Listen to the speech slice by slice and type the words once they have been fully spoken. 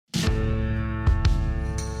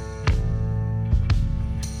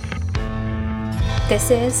This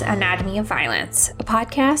is Anatomy of Violence, a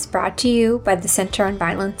podcast brought to you by the Center on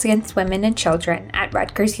Violence Against Women and Children at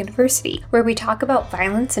Rutgers University, where we talk about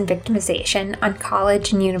violence and victimization on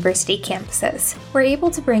college and university campuses. We're able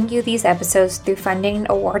to bring you these episodes through funding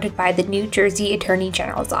awarded by the New Jersey Attorney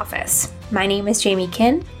General's Office. My name is Jamie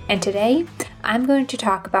Kinn, and today I'm going to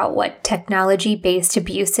talk about what technology-based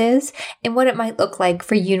abuse is and what it might look like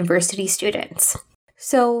for university students.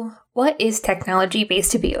 So, what is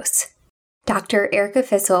technology-based abuse? Dr. Erica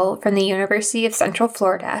Fissel from the University of Central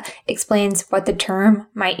Florida explains what the term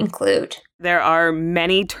might include. There are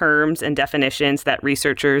many terms and definitions that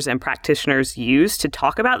researchers and practitioners use to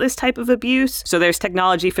talk about this type of abuse. So there's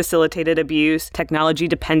technology-facilitated abuse,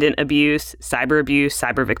 technology-dependent abuse, cyber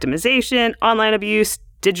victimization, online abuse,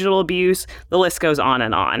 digital abuse, the list goes on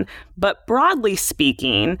and on. But broadly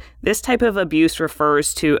speaking, this type of abuse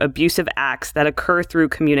refers to abusive acts that occur through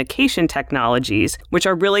communication technologies, which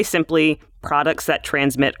are really simply products that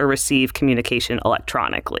transmit or receive communication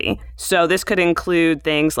electronically. So this could include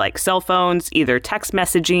things like cell phones, either text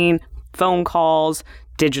messaging, phone calls,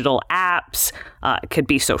 digital apps, it could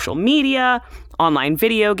be social media, online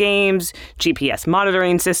video games, GPS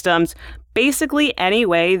monitoring systems, basically any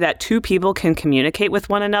way that two people can communicate with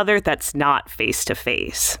one another that's not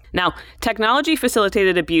face-to-face. Now,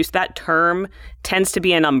 technology-facilitated abuse, that term tends to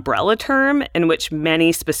be an umbrella term in which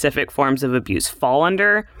many specific forms of abuse fall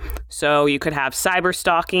under. So you could have cyber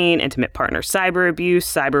stalking, intimate partner cyber abuse,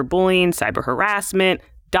 cyberbullying, cyber harassment,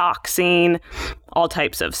 doxing, all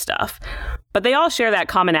types of stuff. But they all share that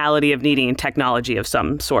commonality of needing technology of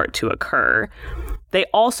some sort to occur. They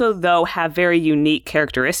also, though, have very unique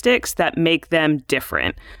characteristics that make them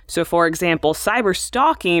different. So, for example, cyber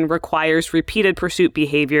stalking requires repeated pursuit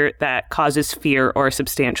behavior that causes fear or a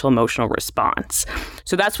substantial emotional response.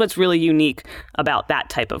 So that's what's really unique about that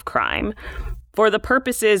type of crime. For the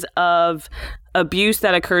purposes of abuse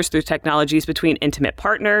that occurs through technologies between intimate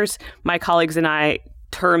partners, my colleagues and I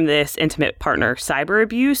term this intimate partner cyber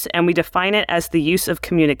abuse, and we define it as the use of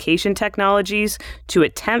communication technologies to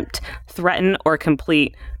attempt, threaten, or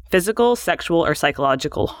complete physical, sexual, or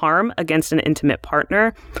psychological harm against an intimate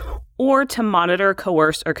partner, or to monitor,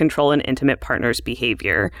 coerce, or control an intimate partner's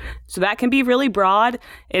behavior. So that can be really broad.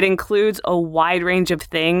 It includes a wide range of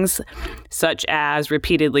things, such as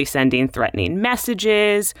repeatedly sending threatening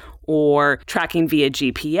messages, or tracking via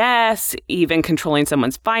GPS, even controlling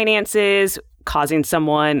someone's finances, causing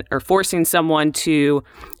someone or forcing someone to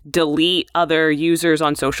delete other users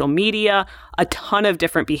on social media. A ton of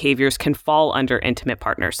different behaviors can fall under intimate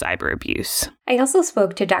partner cyber abuse. I also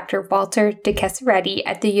spoke to Dr. Walter DeCesaretti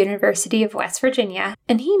at the University of West Virginia,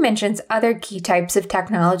 and he mentions other key types of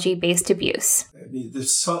technology-based abuse. I mean,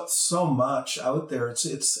 there's so much out there.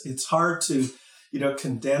 It's hard to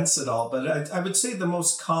condense it all, but I would say the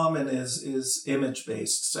most common is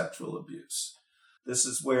image-based sexual abuse. This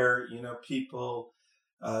is where, people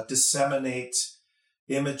disseminate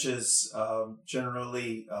images,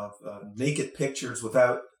 generally of naked pictures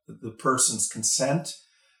without the person's consent.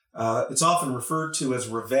 It's often referred to as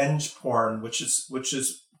revenge porn, which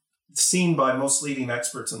is seen by most leading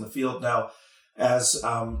experts in the field now as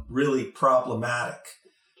really problematic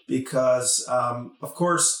because, of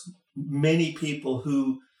course, many people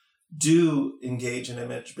who do engage in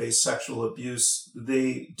image-based sexual abuse,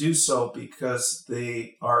 they do so because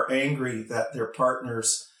they are angry that their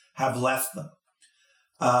partners have left them.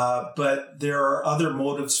 But there are other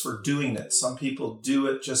motives for doing it. Some people do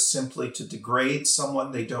it just simply to degrade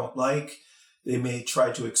someone they don't like. They may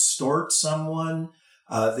try to extort someone.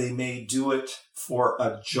 They may do it for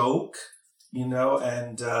a joke,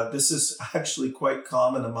 and this is actually quite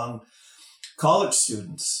common among college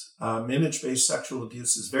students. Image-based sexual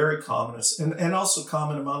abuse is very common and also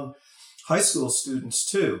common among high school students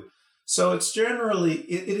too. So it's generally,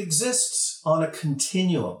 it exists on a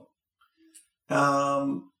continuum.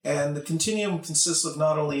 And the continuum consists of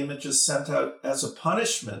not only images sent out as a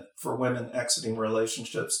punishment for women exiting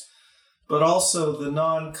relationships, but also the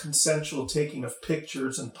non-consensual taking of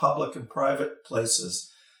pictures in public and private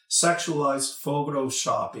places, sexualized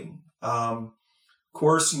photoshopping,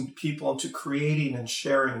 coercing people into creating and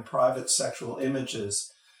sharing private sexual images,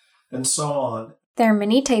 and so on. There are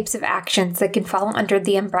many types of actions that can fall under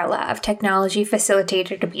the umbrella of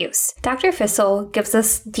technology-facilitated abuse. Dr. Fissel gives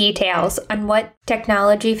us details on what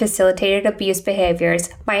technology-facilitated abuse behaviors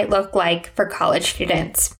might look like for college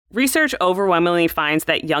students. Research overwhelmingly finds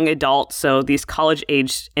that young adults, so these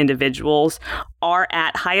college-aged individuals, are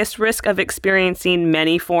at highest risk of experiencing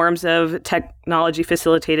many forms of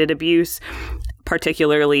technology-facilitated abuse,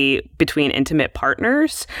 particularly between intimate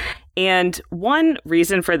partners. And one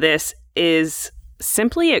reason for this is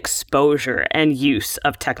simply exposure and use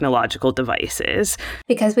of technological devices.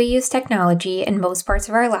 Because we use technology in most parts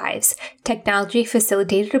of our lives,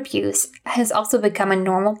 technology-facilitated abuse has also become a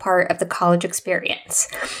normal part of the college experience.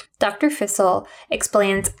 Dr. Fissel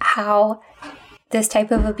explains how this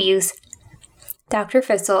type of abuse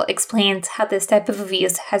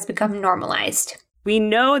has become normalized. We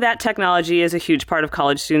know that technology is a huge part of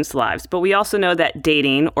college students' lives, but we also know that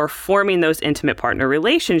dating or forming those intimate partner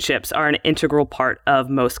relationships are an integral part of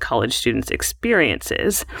most college students'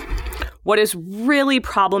 experiences. What is really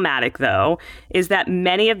problematic, though, is that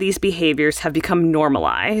many of these behaviors have become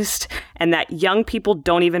normalized and that young people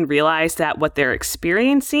don't even realize that what they're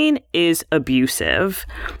experiencing is abusive.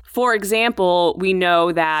 For example, we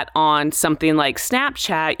know that on something like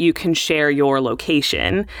Snapchat, you can share your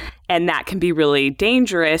location, and that can be really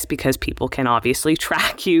dangerous because people can obviously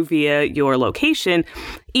track you via your location,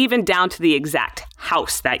 even down to the exact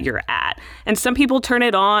house that you're at. And some people turn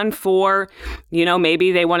it on for,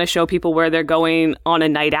 maybe they want to show people where they're going on a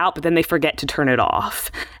night out, but then they forget to turn it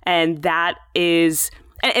off. And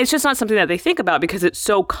it's just not something that they think about because it's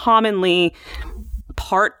so commonly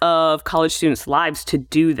part of college students' lives to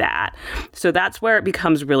do that. So that's where it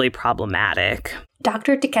becomes really problematic.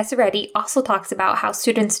 Dr. DeCesaretti also talks about how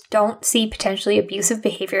students don't see potentially abusive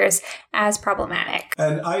behaviors as problematic.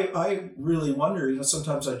 And I really wonder,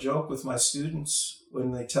 sometimes I joke with my students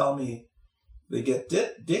when they tell me they get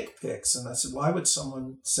dick pics. And I said, why would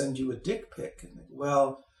someone send you a dick pic? And they,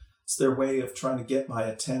 well, it's their way of trying to get my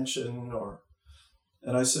attention.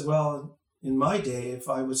 And I said, well, in my day, if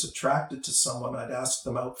I was attracted to someone, I'd ask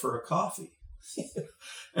them out for a coffee.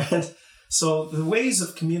 And so the ways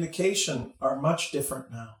of communication are much different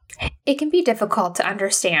now. It can be difficult to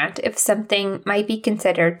understand if something might be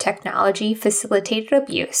considered technology-facilitated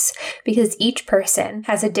abuse because each person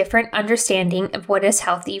has a different understanding of what is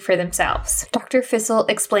healthy for themselves. Dr. Fissel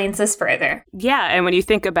explains this further. Yeah, and when you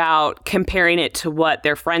think about comparing it to what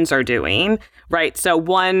their friends are doing, right? So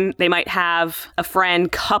they might have a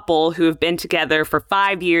friend couple who have been together for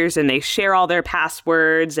 5 years and they share all their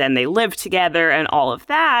passwords and they live together and all of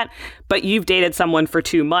that, but you've dated someone for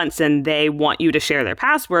 2 months and they want you to share their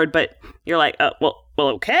password, but you're like, well,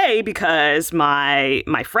 okay, because my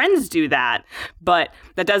friends do that. But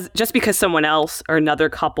just because someone else or another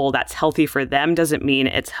couple that's healthy for them doesn't mean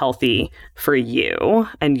it's healthy for you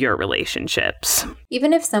and your relationships.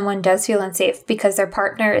 Even if someone does feel unsafe because their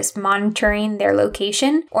partner is monitoring their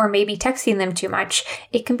location or maybe texting them too much,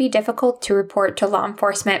 it can be difficult to report to law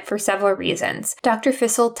enforcement for several reasons. Dr.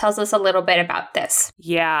 Fissel tells us a little bit about this.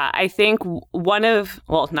 Yeah, I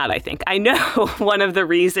know one of the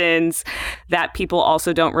reasons that people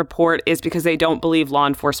also don't report is because they don't believe law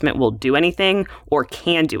enforcement will do anything or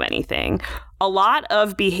can do anything. A lot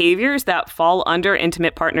of behaviors that fall under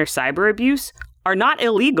intimate partner cyber abuse are not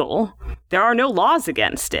illegal. There are no laws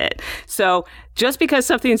against it. So just because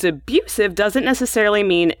something's abusive doesn't necessarily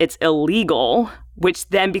mean it's illegal, which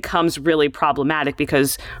then becomes really problematic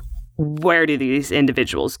because where do these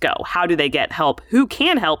individuals go? How do they get help? Who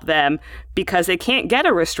can help them? Because they can't get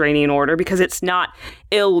a restraining order because it's not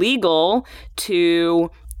illegal to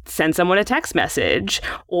send someone a text message,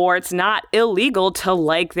 or it's not illegal to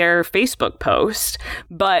like their Facebook post.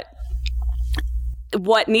 But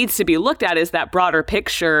what needs to be looked at is that broader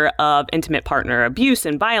picture of intimate partner abuse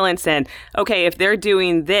and violence. And okay, if they're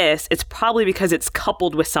doing this, it's probably because it's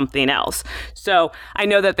coupled with something else. So I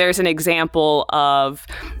know that there's an example of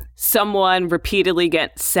someone repeatedly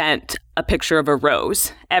gets sent a picture of a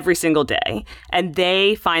rose every single day, and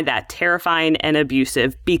they find that terrifying and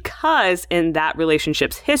abusive because in that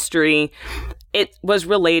relationship's history, it was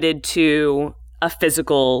related to a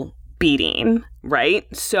physical beating, right?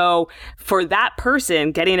 So for that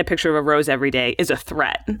person, getting a picture of a rose every day is a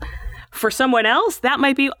threat. For someone else, that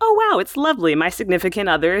might be, oh, wow, it's lovely. My significant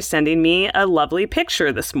other is sending me a lovely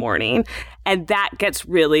picture this morning. And that gets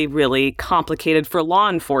really, really complicated for law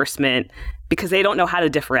enforcement because they don't know how to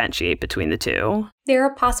differentiate between the two. There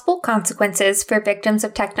are possible consequences for victims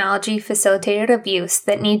of technology-facilitated abuse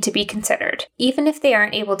that need to be considered, even if they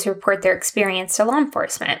aren't able to report their experience to law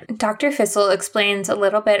enforcement. Dr. Fissel explains a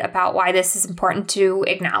little bit about why this is important to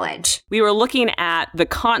acknowledge. We were looking at the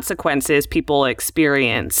consequences people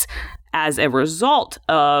experience as a result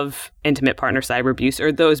of intimate partner cyber abuse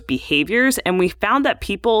or those behaviors, and we found that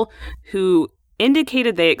people who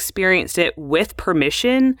indicated they experienced it with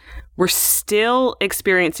permission were still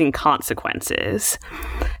experiencing consequences.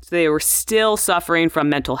 So they were still suffering from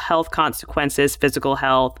mental health consequences, physical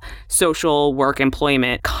health, social, work,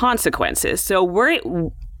 employment consequences. So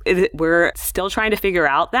We're still trying to figure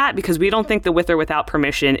out that because we don't think the with or without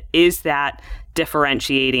permission is that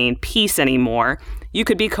differentiating piece anymore. You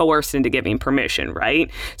could be coerced into giving permission, right?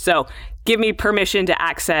 So give me permission to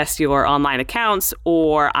access your online accounts,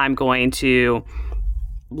 or I'm going to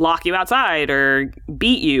lock you outside or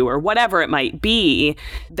beat you or whatever it might be.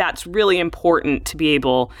 That's really important to be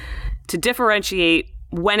able to differentiate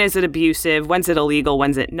when is it abusive, when's it illegal,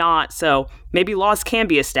 when's it not. So maybe laws can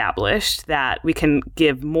be established that we can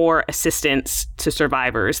give more assistance to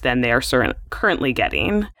survivors than they are currently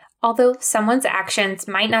getting. Although someone's actions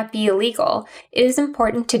might not be illegal, it is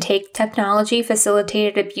important to take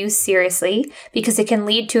technology-facilitated abuse seriously because it can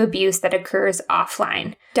lead to abuse that occurs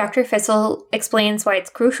offline. Dr. Fissel explains why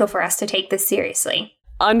it's crucial for us to take this seriously.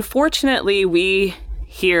 Unfortunately, we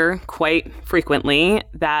hear quite frequently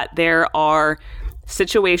that there are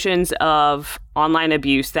situations of online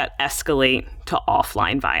abuse that escalate to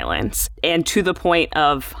offline violence and to the point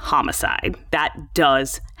of homicide. That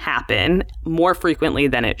does happen more frequently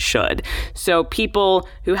than it should. So people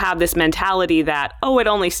who have this mentality that, oh, it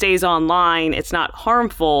only stays online, it's not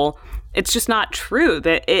harmful, it's just not true,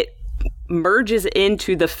 that it merges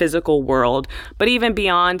into the physical world. But even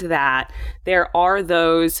beyond that, there are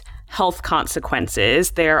those health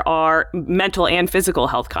consequences. There are mental and physical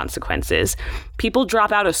health consequences. People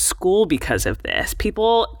drop out of school because of this.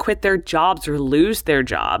 People quit their jobs or lose their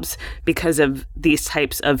jobs because of these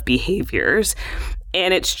types of behaviors.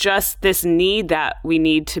 And it's just this need that we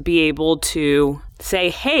need to be able to say,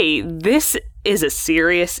 hey, this is a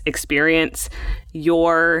serious experience.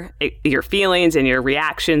 Your feelings and your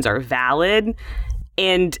reactions are valid.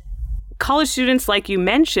 And college students, like you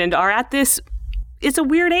mentioned, are at this, it's a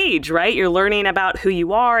weird age, right? You're learning about who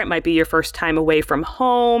you are. It might be your first time away from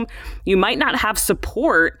home. You might not have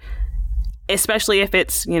support, especially if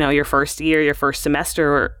it's, your first year, your first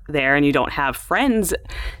semester there, and you don't have friends.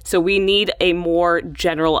 So we need a more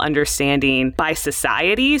general understanding by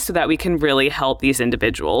society so that we can really help these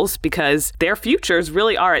individuals because their futures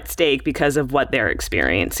really are at stake because of what they're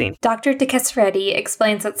experiencing. Dr. DeCasaretti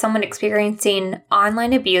explains that someone experiencing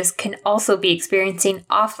online abuse can also be experiencing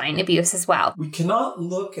offline abuse as well. We cannot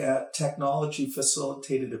look at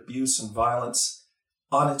technology-facilitated abuse and violence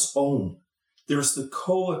on its own. There's the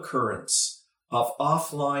co-occurrence of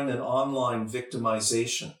offline and online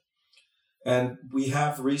victimization. And we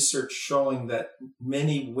have research showing that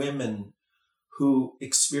many women who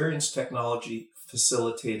experience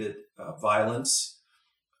technology-facilitated violence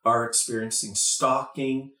are experiencing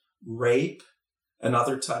stalking, rape, and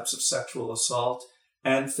other types of sexual assault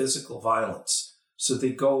and physical violence. So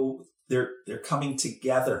they're coming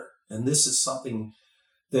together. And this is something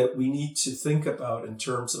that we need to think about in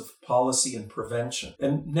terms of policy and prevention.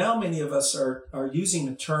 And now many of us are using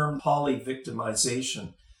the term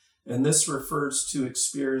polyvictimization, and this refers to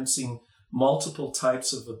experiencing multiple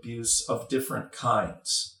types of abuse of different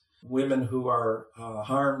kinds. Women who are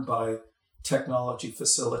harmed by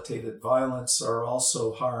technology-facilitated violence are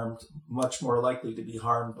also much more likely to be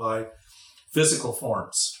harmed by physical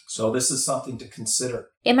forms. So this is something to consider.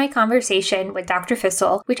 In my conversation with Dr.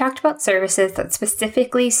 Fissel, we talked about services that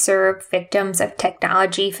specifically serve victims of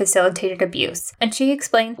technology-facilitated abuse, and she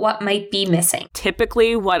explained what might be missing.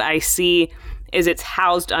 Typically, what I see is it's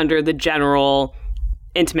housed under the general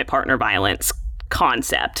intimate partner violence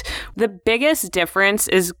concept. The biggest difference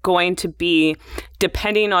is going to be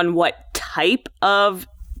depending on what type of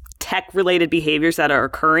tech-related behaviors that are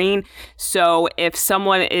occurring. So if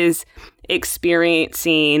someone is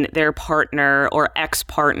experiencing their partner or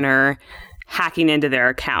ex-partner hacking into their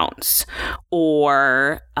accounts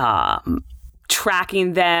or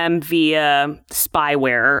tracking them via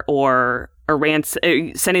spyware or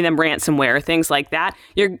sending them ransomware, things like that,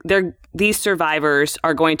 these survivors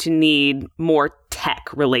are going to need more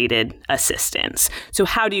tech-related assistance. So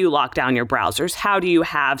how do you lock down your browsers? How do you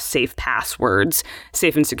have safe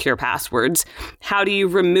and secure passwords? How do you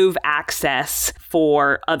remove access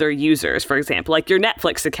for other users? For example, like your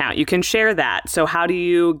Netflix account, you can share that. So how do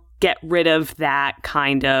you get rid of that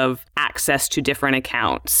kind of access to different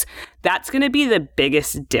accounts? That's going to be the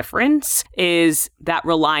biggest difference, is that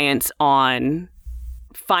reliance on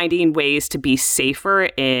finding ways to be safer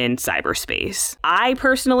in cyberspace. I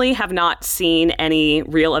personally have not seen any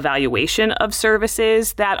real evaluation of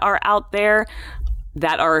services that are out there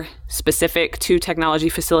that are specific to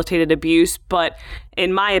technology-facilitated abuse, but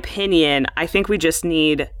in my opinion, I think we just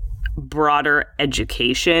need broader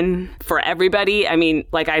education for everybody. I mean,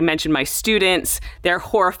 like I mentioned, my students, they're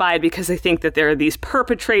horrified because they think that there are these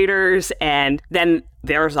perpetrators. And then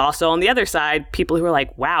there's also on the other side, people who are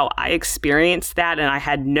like, wow, I experienced that and I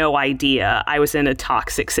had no idea I was in a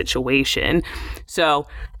toxic situation. So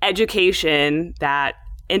education that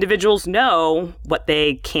individuals know what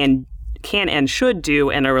they can and should do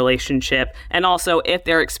in a relationship. And also if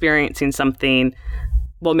they're experiencing something,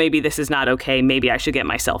 well, maybe this is not okay. Maybe I should get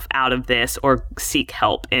myself out of this or seek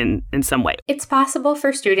help in some way. It's possible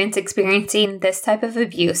for students experiencing this type of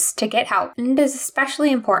abuse to get help, and it is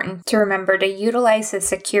especially important to remember to utilize the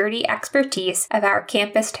security expertise of our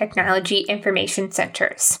campus technology information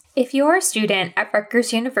centers. If you're a student at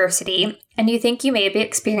Rutgers University and you think you may be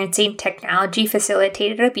experiencing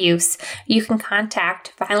technology-facilitated abuse, you can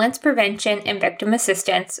contact Violence Prevention and Victim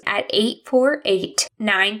Assistance at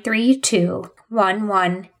 848-932-1181.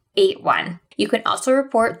 You can also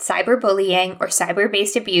report cyberbullying or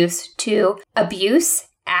cyber-based abuse to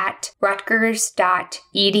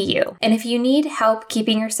abuse@rutgers.edu. And if you need help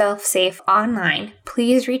keeping yourself safe online,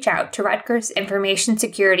 please reach out to Rutgers Information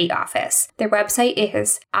Security Office. Their website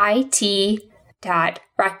is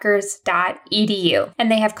it.rutgers.edu,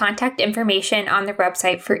 and they have contact information on their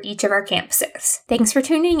website for each of our campuses. Thanks for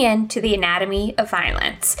tuning in to the Anatomy of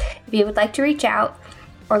Violence. If you would like to reach out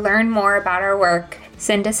or learn more about our work,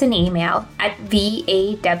 send us an email at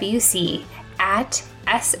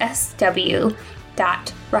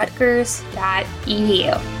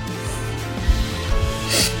vawc@ssw.rutgers.edu.